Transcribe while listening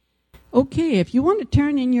Okay, if you want to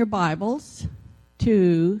turn in your Bibles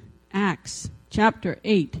to Acts chapter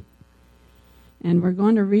 8, and we're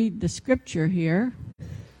going to read the scripture here.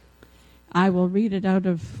 I will read it out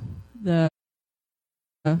of the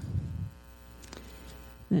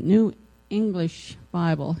New English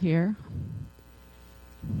Bible here.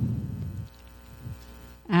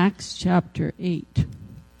 Acts chapter 8,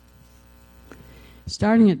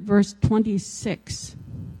 starting at verse 26,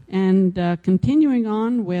 and continuing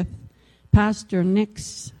on with Pastor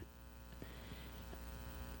Nick's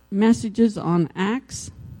messages on Acts.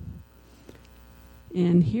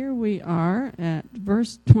 And here we are at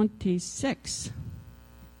verse 26.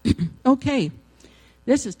 Okay,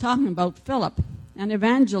 this is talking about Philip, an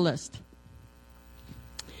evangelist.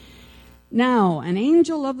 Now, an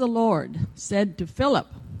angel of the Lord said to Philip,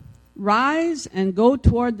 "Rise and go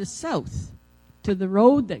toward the south, to the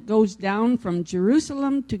road that goes down from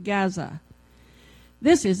Jerusalem to Gaza.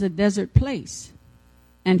 This is a desert place."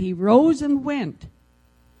 And he rose and went.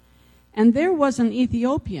 And there was an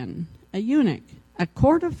Ethiopian, a eunuch, a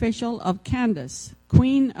court official of Candace,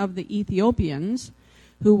 queen of the Ethiopians,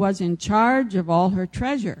 who was in charge of all her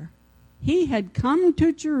treasure. He had come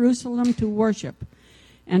to Jerusalem to worship,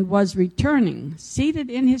 and was returning, seated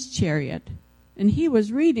in his chariot, and he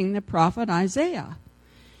was reading the prophet Isaiah.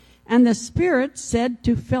 And the Spirit said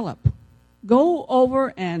to Philip, "Go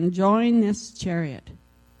over and join this chariot."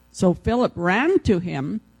 So Philip ran to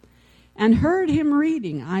him and heard him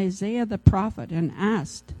reading Isaiah the prophet, and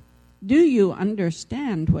asked, "Do you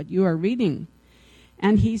understand what you are reading?"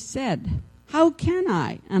 And he said, "How can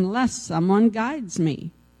I, unless someone guides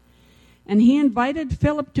me?" And he invited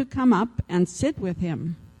Philip to come up and sit with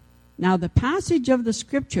him. Now the passage of the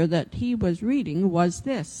scripture that he was reading was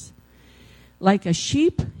this: "Like a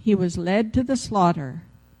sheep he was led to the slaughter,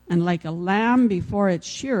 and like a lamb before its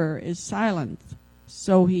shearer is silent,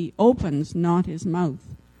 so he opens not his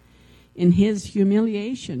mouth. In his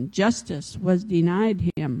humiliation justice was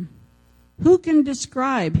denied him. Who can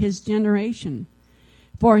describe his generation?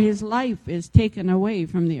 For his life is taken away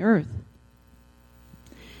from the earth."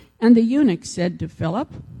 And the eunuch said to Philip,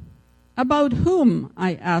 "About whom,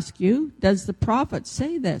 I ask you, does the prophet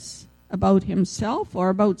say this? About himself or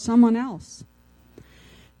about someone else?"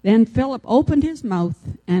 Then Philip opened his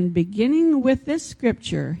mouth, and beginning with this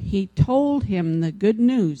scripture, he told him the good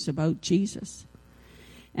news about Jesus.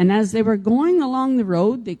 And as they were going along the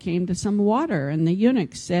road, they came to some water, and the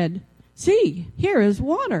eunuch said, "See, here is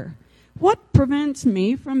water. What prevents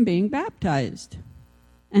me from being baptized?"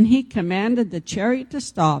 And he commanded the chariot to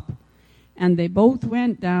stop, and they both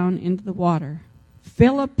went down into the water,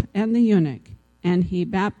 Philip and the eunuch, and he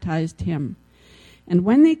baptized him. And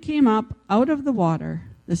when they came up out of the water,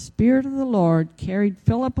 the Spirit of the Lord carried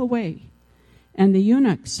Philip away, and the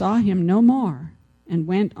eunuch saw him no more, and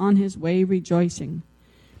went on his way rejoicing.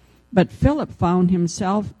 But Philip found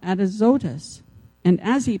himself at Azotus, and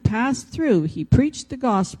as he passed through, he preached the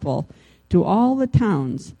gospel to all the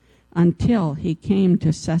towns until he came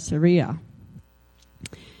to Caesarea.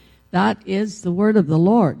 That is the word of the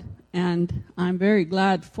Lord, and I'm very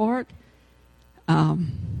glad for it.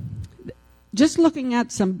 Just looking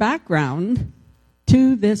at some background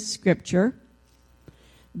to this scripture,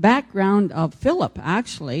 background of Philip,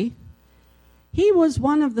 actually, he was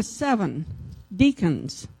one of the 7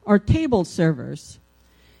 deacons, or table servers,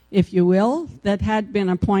 if you will, that had been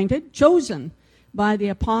appointed, chosen by the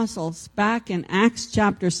apostles back in Acts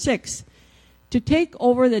chapter 6 to take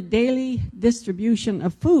over the daily distribution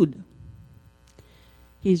of food.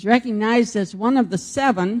 He's recognized as one of the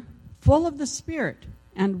 7, full of the Spirit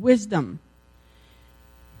and wisdom.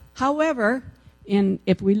 However,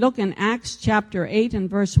 if we look in Acts chapter 8 and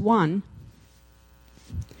verse 1,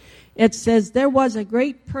 it says there was a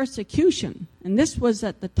great persecution. And this was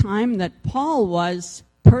at the time that Paul was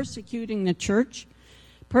persecuting the church,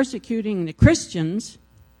 persecuting the Christians.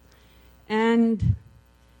 And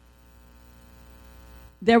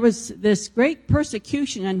there was this great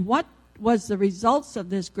persecution. And what was the results of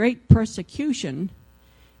this great persecution?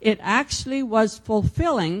 It actually was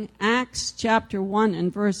fulfilling Acts chapter 1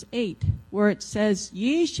 and verse 8, where it says,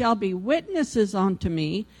 "Ye shall be witnesses unto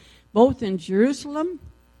me, both in Jerusalem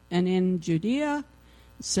and in Judea,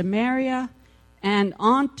 Samaria, and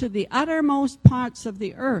unto the uttermost parts of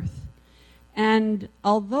the earth." And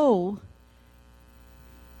although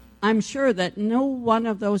I'm sure that no one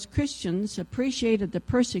of those Christians appreciated the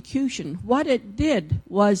persecution, what it did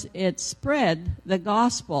was it spread the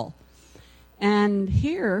gospel. And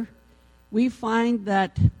here we find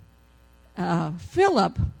that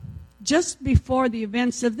Philip, just before the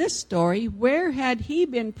events of this story, where had he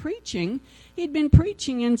been preaching? He'd been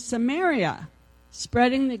preaching in Samaria.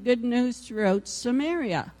 spreading the good news throughout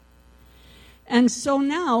Samaria. And so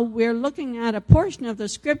now we're looking at a portion of the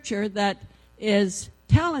scripture that is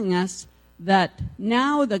telling us that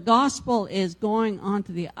now the gospel is going on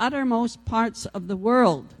to the uttermost parts of the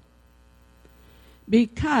world,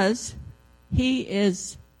 because he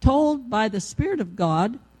is told by the Spirit of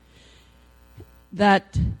God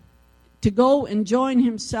that to go and join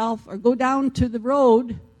himself or go down to the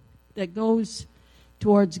road that goes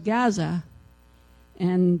towards Gaza,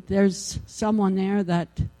 and there's someone there that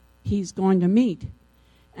he's going to meet.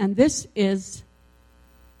 And this is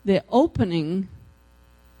the opening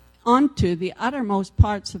onto the uttermost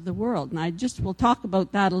parts of the world. And I just will talk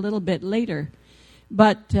about that a little bit later.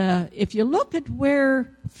 But if you look at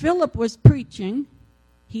where Philip was preaching,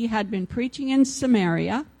 he had been preaching in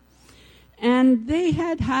Samaria, and they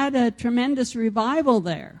had had a tremendous revival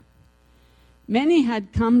there. Many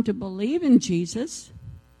had come to believe in Jesus.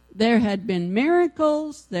 There had been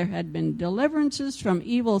miracles, there had been deliverances from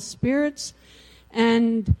evil spirits,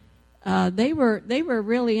 and they were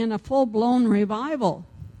really in a full-blown revival.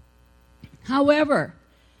 However,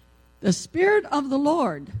 the Spirit of the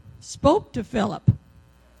Lord spoke to Philip,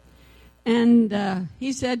 and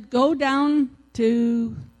he said, go down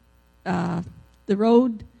to the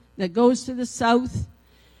road that goes to the south,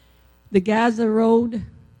 the Gaza Road,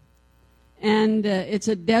 and it's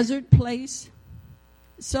a desert place.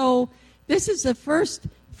 So this is the first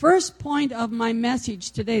point of my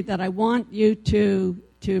message today that I want you to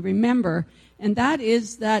remember, and that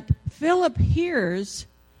is that Philip hears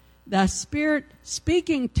the Spirit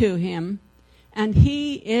speaking to him, and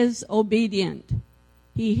he is obedient.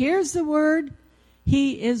 He hears the word,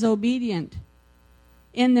 he is obedient.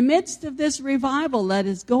 In the midst of this revival that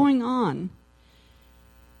is going on,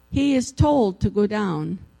 he is told to go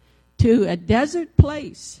down to a desert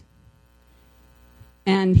place.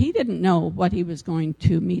 And he didn't know what he was going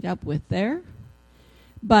to meet up with there.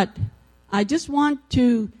 But I just want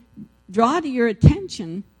to draw to your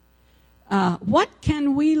attention, what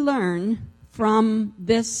can we learn from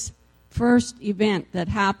this first event that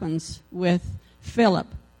happens with Philip?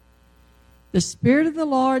 The Spirit of the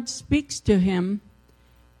Lord speaks to him,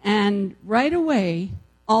 and right away,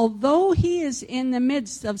 although he is in the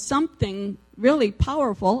midst of something really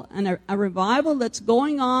powerful and a revival that's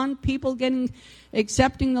going on, people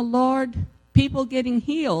accepting the Lord, people getting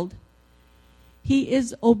healed, he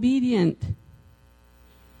is obedient.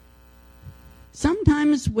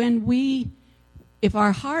 Sometimes if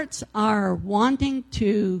our hearts are wanting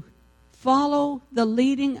to follow the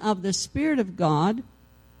leading of the Spirit of God,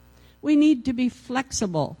 we need to be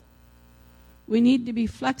flexible. We need to be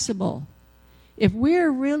flexible. If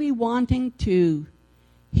we're really wanting to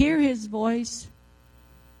hear his voice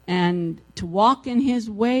and to walk in his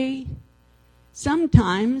way,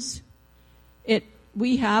 sometimes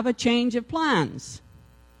we have a change of plans.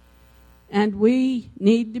 And we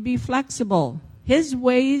need to be flexible. His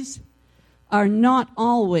ways are not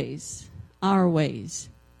always our ways,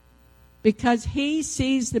 because he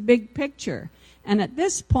sees the big picture. And at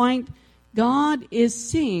this point, God is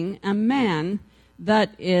seeing a man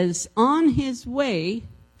that is on his way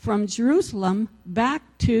from Jerusalem back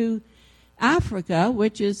to Africa,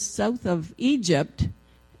 which is south of Egypt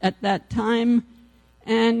at that time,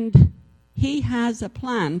 and he has a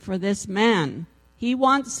plan for this man. He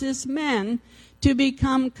wants this man to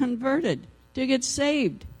become converted, to get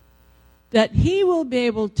saved, that he will be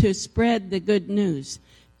able to spread the good news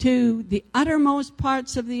to the uttermost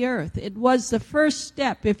parts of the earth. It was the first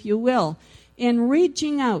step, if you will, in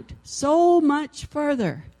reaching out so much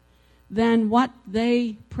further than what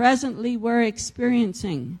they presently were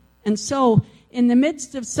experiencing. And so, in the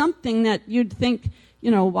midst of something that you'd think,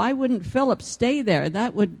 why wouldn't Philip stay there?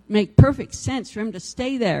 That would make perfect sense for him to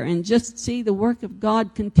stay there and just see the work of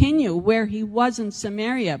God continue where he was in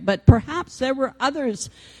Samaria. But perhaps there were others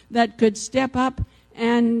that could step up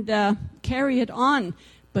and carry it on.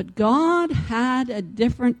 But God had a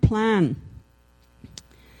different plan.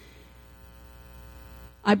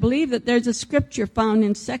 I believe that there's a scripture found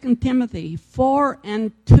in 2 Timothy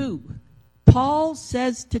 4:2. Paul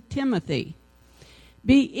says to Timothy,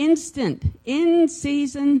 be instant, in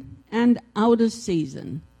season and out of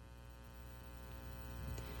season.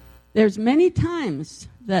 There's many times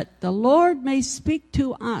that the Lord may speak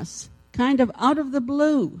to us kind of out of the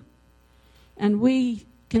blue, and we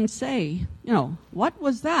can say, what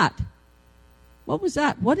was that? What was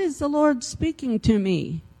that? What is the Lord speaking to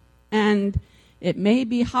me? And it may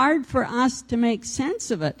be hard for us to make sense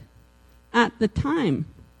of it at the time.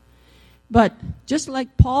 But just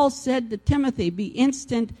like Paul said to Timothy, be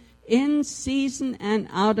instant in season and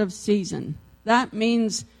out of season. That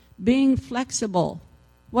means being flexible.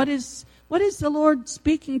 What is the Lord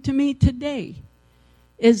speaking to me today?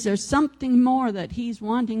 Is there something more that He's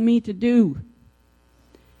wanting me to do?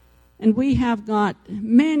 And we have got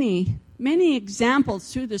many, many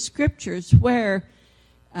examples through the Scriptures where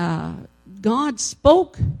God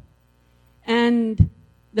spoke and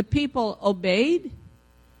the people obeyed,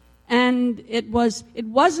 and it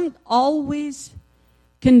wasn't always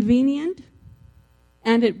convenient,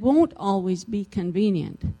 and it won't always be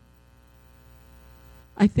convenient.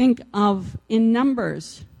 I think of in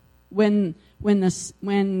Numbers when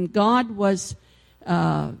God was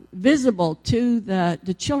visible to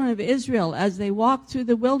the children of Israel as they walked through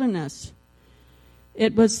the wilderness.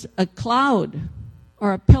 It was a cloud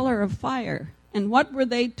or a pillar of fire. And what were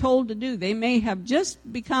they told to do? They may have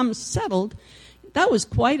just become settled. That was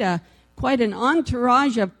quite an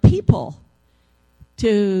entourage of people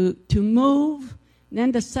to move, and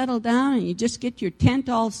then to settle down, and you just get your tent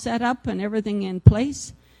all set up and everything in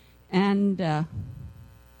place. And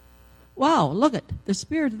wow, look at the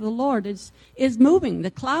Spirit of the Lord is moving.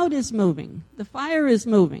 The cloud is moving. The fire is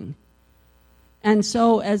moving. And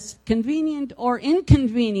so as convenient or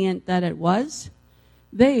inconvenient that it was,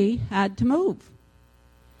 they had to move.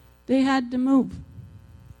 They had to move.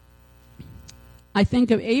 I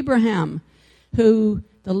think of Abraham, who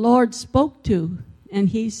the Lord spoke to, and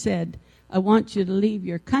He said, I want you to leave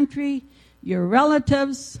your country, your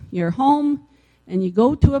relatives, your home, and you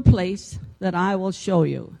go to a place that I will show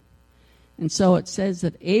you. And so it says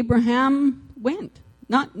that Abraham went,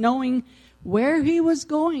 not knowing where he was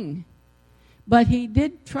going. But he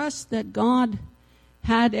did trust that God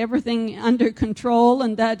had everything under control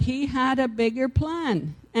and that He had a bigger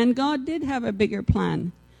plan. And God did have a bigger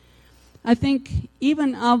plan. I think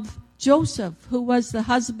even of Joseph, who was the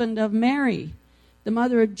husband of Mary, the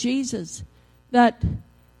mother of Jesus, that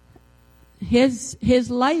his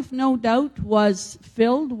life, no doubt, was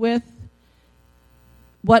filled with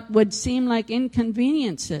what would seem like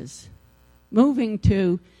inconveniences. Moving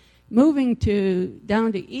to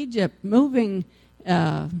down to Egypt,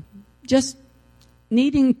 just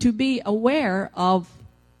needing to be aware of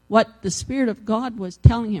what the Spirit of God was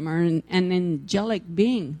telling him, or an angelic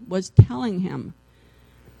being was telling him.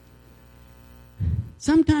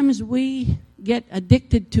 Sometimes we get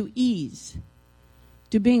addicted to ease,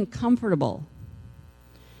 to being comfortable.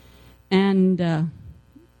 And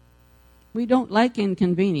we don't like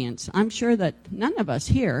inconvenience. I'm sure that none of us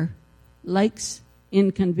here likes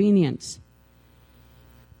inconvenience.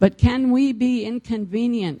 But can we be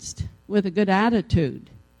inconvenienced with a good attitude?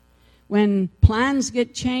 When plans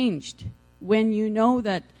get changed, when you know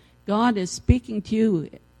that God is speaking to you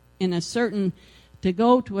in to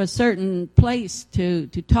go to a certain place, to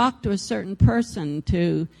talk to a certain person,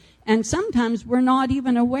 and sometimes we're not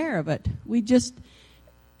even aware of it. We just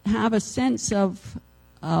have a sense of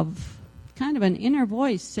kind of an inner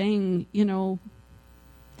voice saying,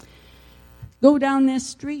 go down this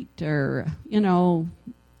street, or,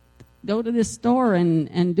 go to this store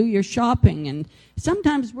and do your shopping. And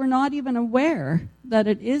sometimes we're not even aware that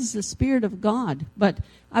it is the Spirit of God. But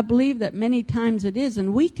I believe that many times it is.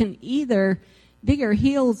 And we can either dig our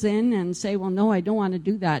heels in and say, well, no, I don't want to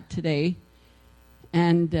do that today.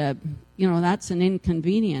 And, that's an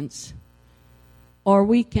inconvenience. Or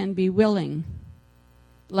we can be willing,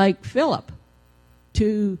 like Philip,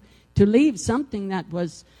 to leave something that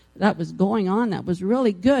was going on, that was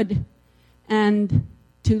really good, and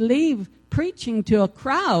to leave preaching to a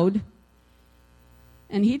crowd,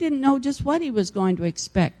 and he didn't know just what he was going to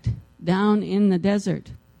expect down in the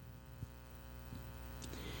desert.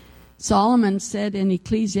 Solomon said in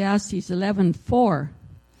Ecclesiastes 11:4,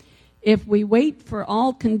 if we wait for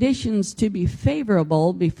all conditions to be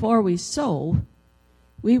favorable before we sow,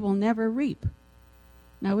 we will never reap.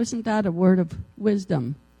 Now, isn't that a word of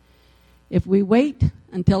wisdom? If we wait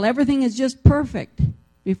until everything is just perfect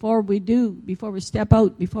before we step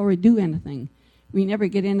out, before we do anything, we never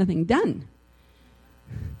get anything done.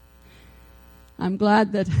 I'm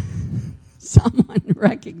glad that someone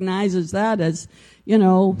recognizes that as,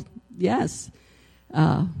 yes.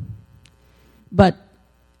 But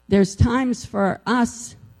there's times for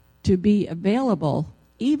us to be available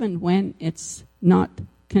even when it's not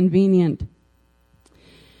convenient.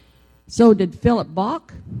 So did Philip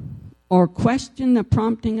balk or question the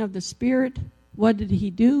prompting of the Spirit? What did he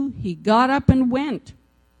do? He got up and went.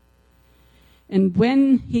 And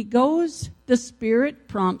when he goes, the Spirit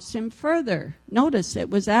prompts him further. Notice it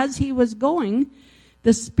was as he was going,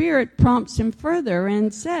 the Spirit prompts him further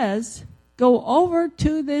and says, go over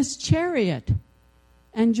to this chariot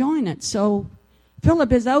and join it. So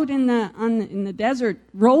Philip is out in the desert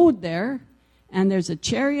road there, and there's a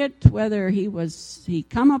chariot, whether he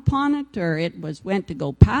come upon it or it went to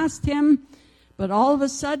go past him, but all of a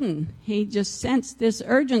sudden he just sensed this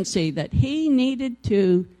urgency that he needed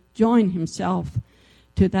to join himself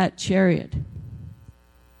to that chariot.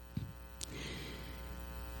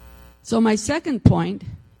 So my second point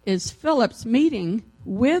is Philip's meeting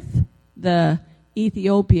with the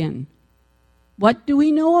Ethiopian. What do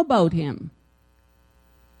we know about him?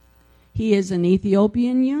 He is an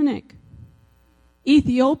Ethiopian eunuch.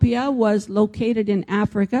 Ethiopia was located in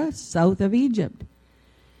Africa, south of Egypt.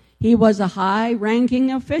 He was a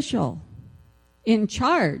high-ranking official in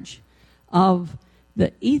charge of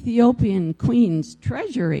the Ethiopian queen's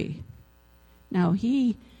treasury. Now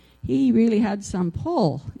he really had some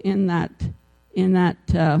pull in that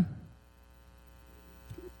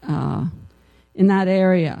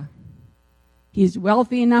area. He's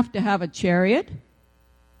wealthy enough to have a chariot,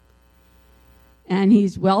 and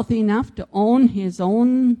he's wealthy enough to own his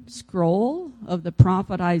own scroll of the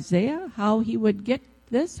prophet Isaiah. How he would get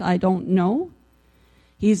this, I don't know.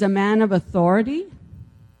 He's a man of authority.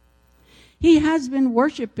 He has been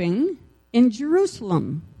worshiping in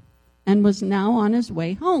Jerusalem and was now on his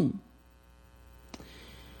way home.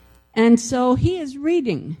 And so he is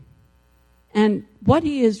reading. And what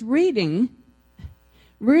he is reading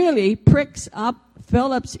really pricks up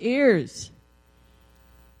Philip's ears.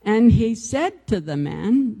 And he said to the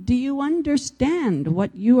man, "Do you understand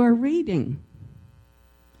what you are reading?"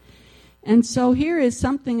 And so here is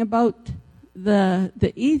something about the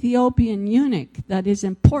Ethiopian eunuch that is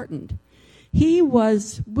important. He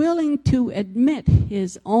was willing to admit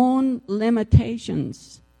his own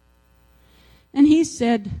limitations. And he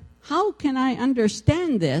said, "How can I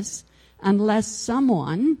understand this unless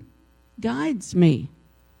someone guides me?"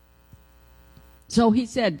 So he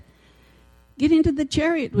said, "Get into the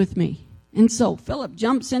chariot with me." And so Philip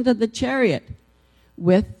jumps into the chariot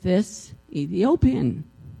with this Ethiopian.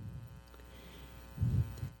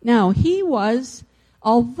 Now he was,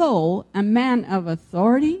 although a man of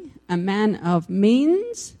authority, a man of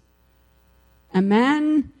means, a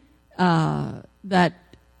man that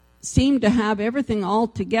seemed to have everything all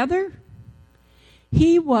together,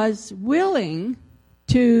 he was willing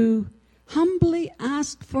to humbly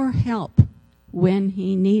ask for help when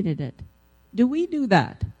he needed it. Do we do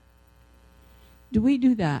that? Do we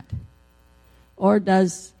do that? Or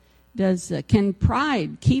can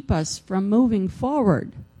pride keep us from moving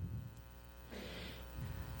forward?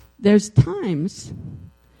 There's times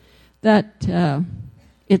that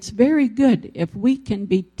it's very good if we can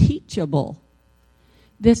be teachable.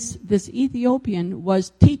 This Ethiopian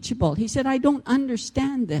was teachable. He said, "I don't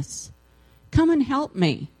understand this. Come and help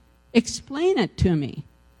me. Explain it to me.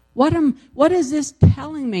 What is this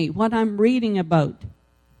telling me, what I'm reading about?"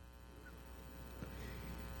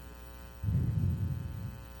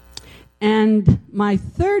 And my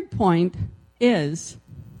third point is,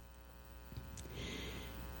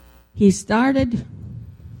 he started,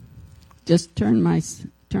 just turn my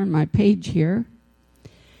page here.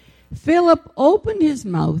 Philip opened his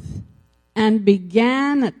mouth and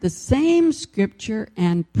began at the same scripture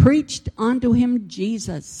and preached unto him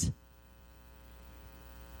Jesus.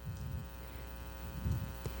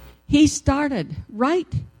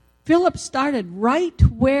 Philip started right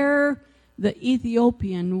where the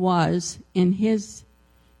Ethiopian was in his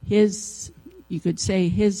you could say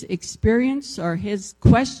his experience or his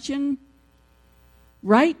question,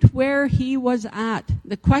 right where he was at,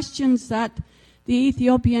 the questions that the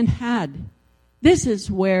Ethiopian had. This is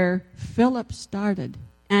where Philip started.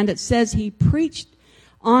 And it says he preached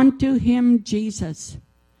unto him Jesus.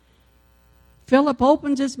 Philip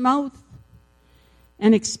opens his mouth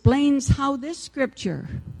and explains how this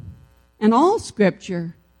scripture and all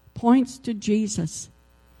scripture points to Jesus.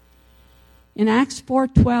 In Acts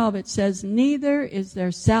 4:12 it says, "Neither is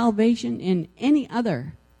there salvation in any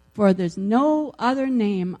other, for there's no other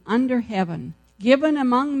name under heaven given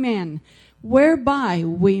among men whereby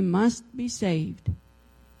we must be saved."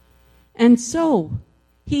 And so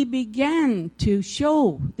he began to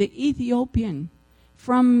show the Ethiopian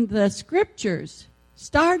from the scriptures,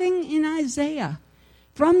 starting in Isaiah,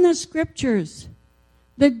 from the scriptures,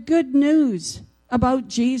 the good news about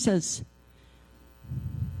Jesus.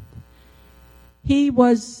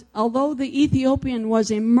 Although the Ethiopian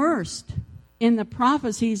was immersed in the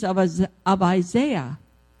prophecies of Isaiah,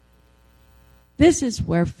 this is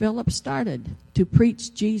where Philip started to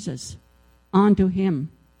preach Jesus unto him.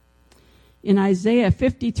 In Isaiah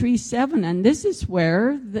 53:7, and this is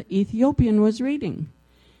where the Ethiopian was reading.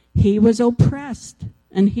 "He was oppressed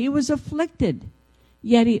and he was afflicted,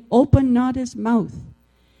 yet he opened not his mouth.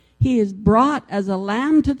 He is brought as a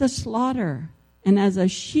lamb to the slaughter, and as a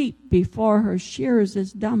sheep before her shearers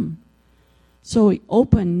is dumb, so he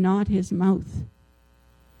opened not his mouth.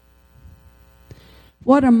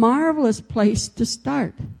 What a marvelous place to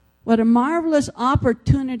start. What a marvelous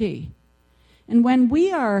opportunity. And when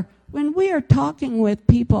we are talking with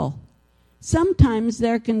people, sometimes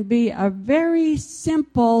there can be a very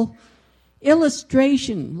simple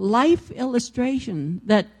illustration, life illustration,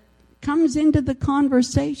 that comes into the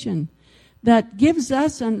conversation that gives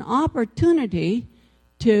us an opportunity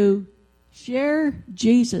to share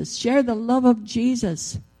Jesus, share the love of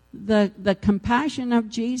Jesus, the compassion of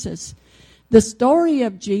Jesus, the story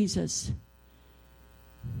of Jesus,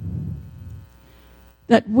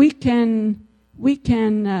 that we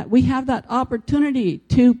have that opportunity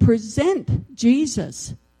to present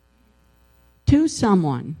Jesus to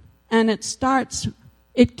someone. And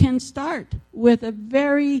it can start with a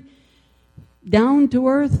very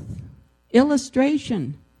down-to-earth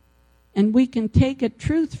illustration. And we can take a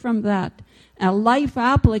truth from that, a life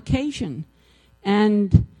application,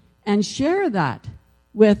 and share that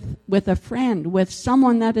with a friend, with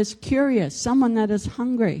someone that is curious, someone that is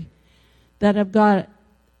hungry, that have got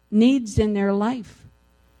needs in their life.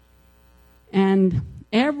 And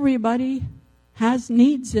everybody has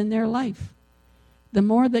needs in their life. The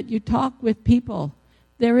more that you talk with people,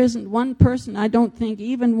 there isn't one person, I don't think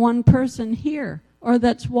even one person here or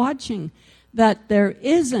that's watching, that there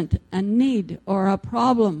isn't a need or a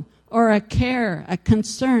problem or a care, a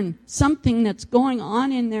concern, something that's going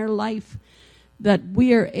on in their life that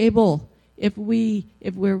we are able, if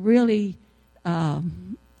we're really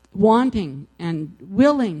wanting and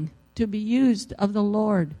willing to be used of the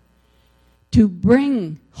Lord, to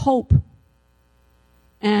bring hope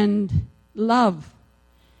and love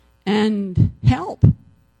and help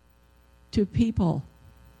to people.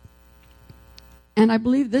 And I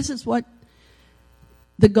believe this is what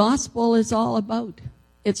the gospel is all about.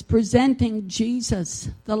 It's presenting Jesus,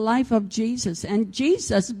 the life of Jesus. And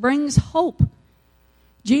Jesus brings hope.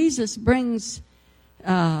 Jesus brings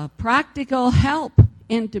practical help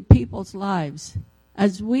into people's lives.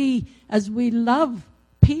 As we love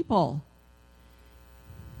people,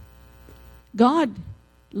 God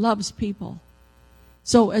loves people.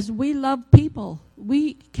 So as we love people,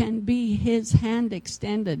 we can be his hand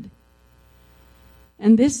extended.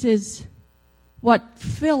 And this is what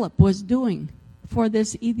Philip was doing for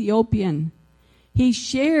this Ethiopian. He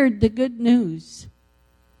shared the good news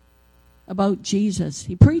about Jesus.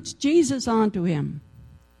 He preached Jesus onto him.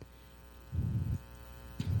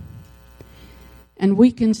 And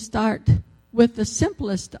we can start with the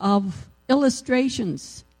simplest of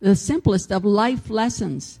illustrations, the simplest of life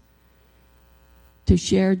lessons, to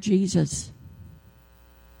share Jesus.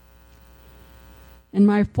 And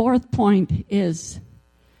my fourth point is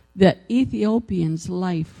that Ethiopian's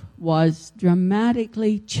life was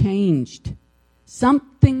dramatically changed.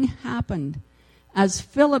 Something happened as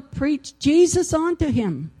Philip preached Jesus onto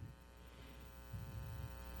him.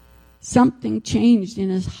 Something changed in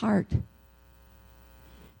his heart.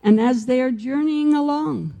 And as they are journeying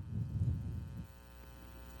along,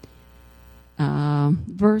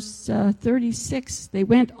 verse 36, they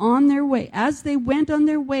went on their way. As they went on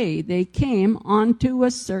their way, they came onto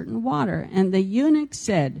a certain water. And the eunuch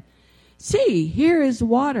said, "See, here is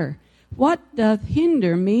water. What doth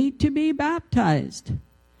hinder me to be baptized?"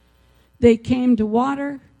 They came to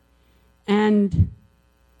water, and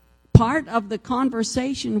part of the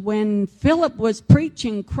conversation when Philip was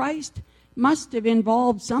preaching Christ must have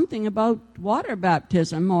involved something about water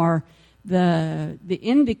baptism, or the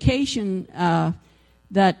indication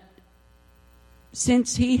that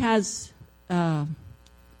since he has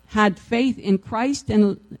had faith in Christ,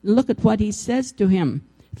 and look at what he says to him.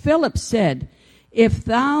 Philip said, "If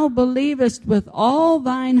thou believest with all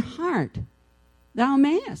thine heart, thou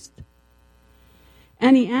mayest."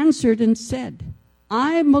 And he answered and said,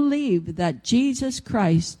 "I believe that Jesus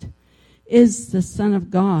Christ is the Son of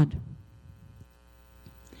God."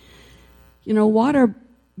 You know, water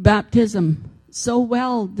baptism, so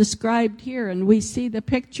well described here, and we see the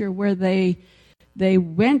picture where they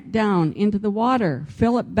went down into the water.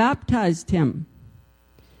 Philip baptized him.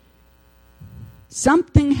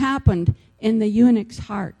 Something happened in the eunuch's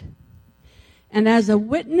heart. And as a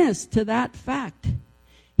witness to that fact,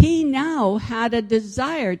 he now had a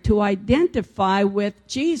desire to identify with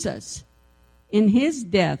Jesus in his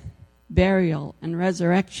death, burial, and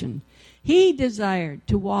resurrection. He desired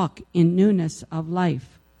to walk in newness of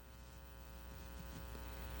life.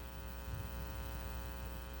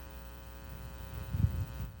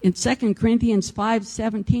 In 2 Corinthians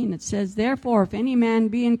 5:17, it says, "Therefore, if any man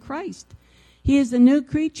be in Christ, he is a new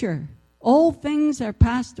creature. All things are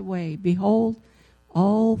passed away. Behold,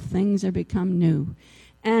 all things are become new.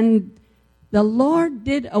 And the Lord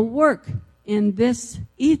did a work in this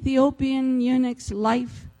Ethiopian eunuch's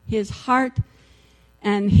life, his heart,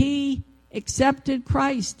 and he accepted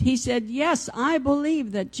Christ. He said, yes, I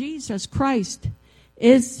believe that Jesus Christ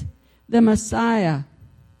is the Messiah,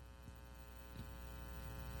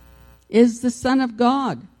 is the Son of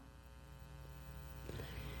God.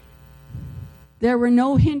 There were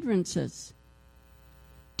no hindrances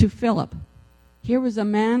to Philip. Here was a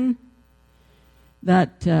man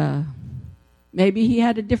that maybe he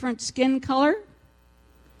had a different skin color,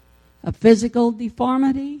 a physical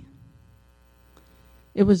deformity.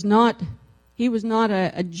 He was not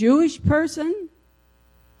a Jewish person.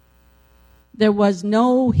 There was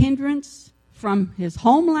no hindrance from his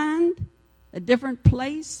homeland, a different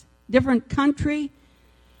place, different country,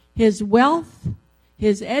 his wealth,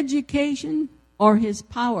 his education, or his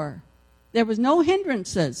power. There was no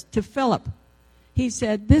hindrances to Philip. He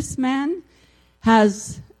said, this man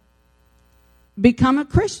has become a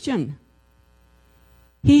Christian.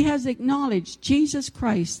 He has acknowledged Jesus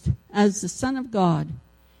Christ as the Son of God.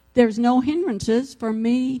 There's no hindrances for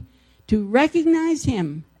me to recognize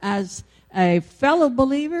him as a fellow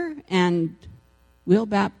believer, and we'll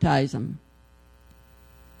baptize him.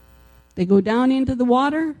 They go down into the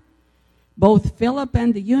water, both Philip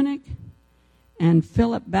and the eunuch, and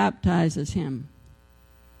Philip baptizes him.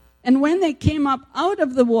 And when they came up out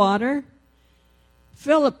of the water,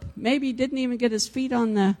 Philip maybe didn't even get his feet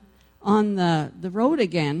on the road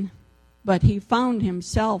again, but he found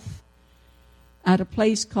himself at a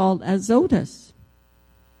place called Azotus.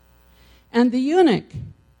 And the eunuch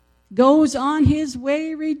goes on his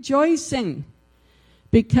way rejoicing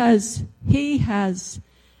because he has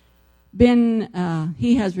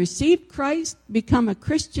received Christ, become a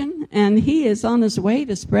Christian, and he is on his way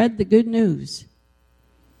to spread the good news.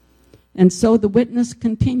 And so the witness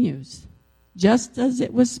continues, just as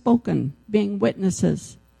it was spoken, being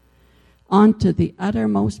witnesses onto the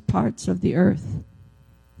uttermost parts of the earth.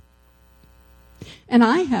 And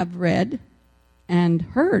I have read and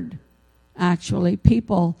heard, actually,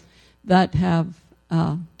 people that have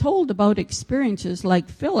told about experiences like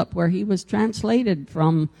Philip, where he was translated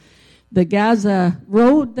from the Gaza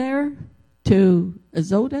road there to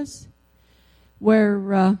Azotus,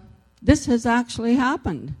 where this has actually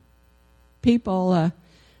happened. People,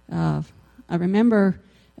 I remember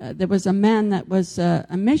there was a man that was a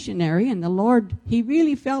missionary, and the Lord, he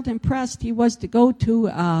really felt impressed. He was to go to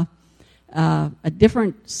a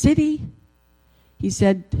different city. He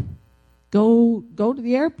said, go to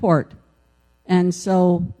the airport. And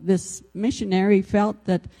so this missionary felt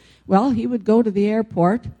that, well, he would go to the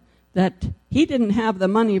airport, that he didn't have the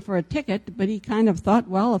money for a ticket, but he kind of thought,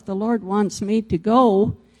 well, if the Lord wants me to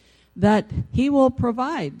go, that he will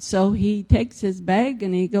provide. So he takes his bag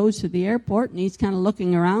and he goes to the airport, and he's kind of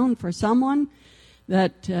looking around for someone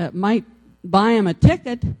that might buy him a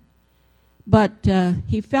ticket, but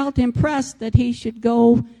he felt impressed that he should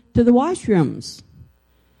go to the washrooms.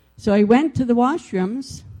 So he went to the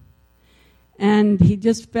washrooms, and he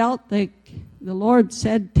just felt like the Lord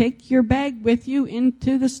said, take your bag with you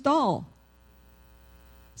into the stall.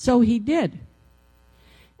 So he did.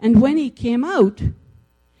 And when he came out,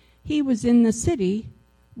 he was in the city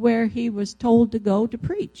where he was told to go to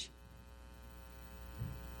preach.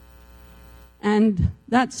 And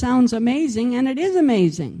that sounds amazing, and it is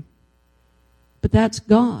amazing. But that's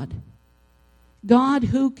God. God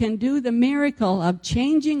who can do the miracle of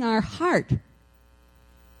changing our heart.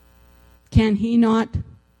 Can he not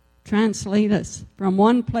translate us from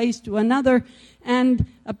one place to another? And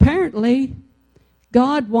apparently,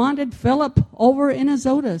 God wanted Philip over in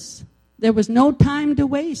Azotus. There was no time to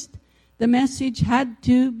waste. The message had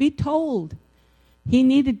to be told. He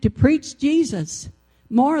needed to preach Jesus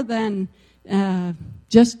more than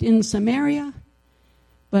just in Samaria,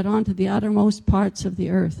 but onto the uttermost parts of the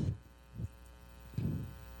earth.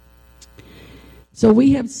 So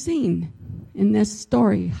we have seen in this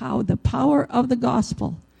story how the power of the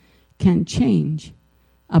gospel can change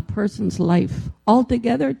a person's life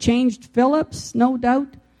altogether. Changed Philip's, no doubt.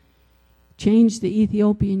 Changed the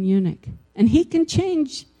Ethiopian eunuch. And he can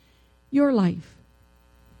change your life.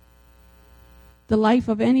 The life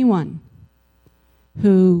of anyone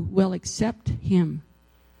who will accept him.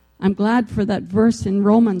 I'm glad for that verse in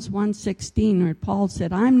Romans 1:16 where Paul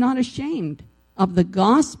said, I'm not ashamed of the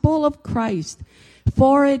gospel of Christ,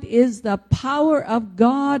 for it is the power of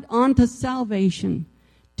God unto salvation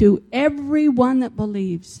to everyone that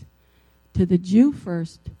believes, to the Jew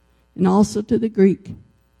first, and also to the Greek.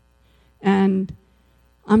 And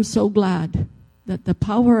I'm so glad that the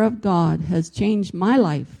power of God has changed my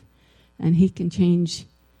life and he can change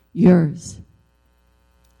yours.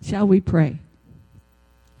 Shall we pray?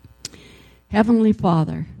 Heavenly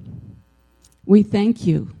Father, we thank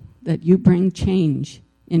you that you bring change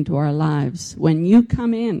into our lives. When you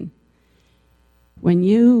come in, when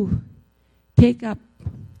you take up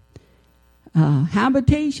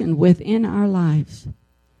habitation within our lives,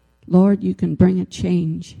 Lord, you can bring a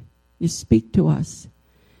change. You speak to us.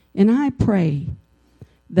 And I pray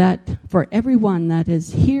that for everyone that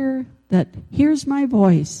is here, that hears my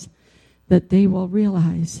voice, that they will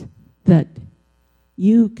realize that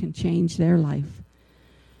you can change their life.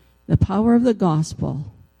 The power of the gospel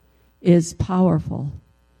is powerful.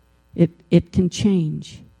 It can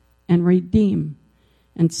change and redeem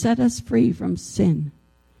and set us free from sin.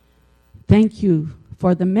 Thank you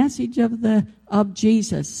for the message of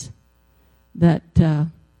Jesus that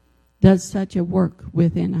does such a work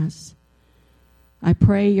within us. I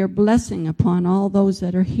pray your blessing upon all those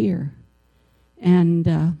that are here.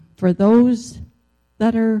 And for those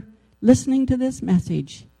that are listening to this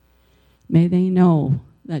message, may they know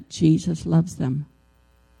that Jesus loves them.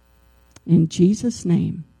 In Jesus'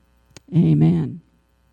 name, amen.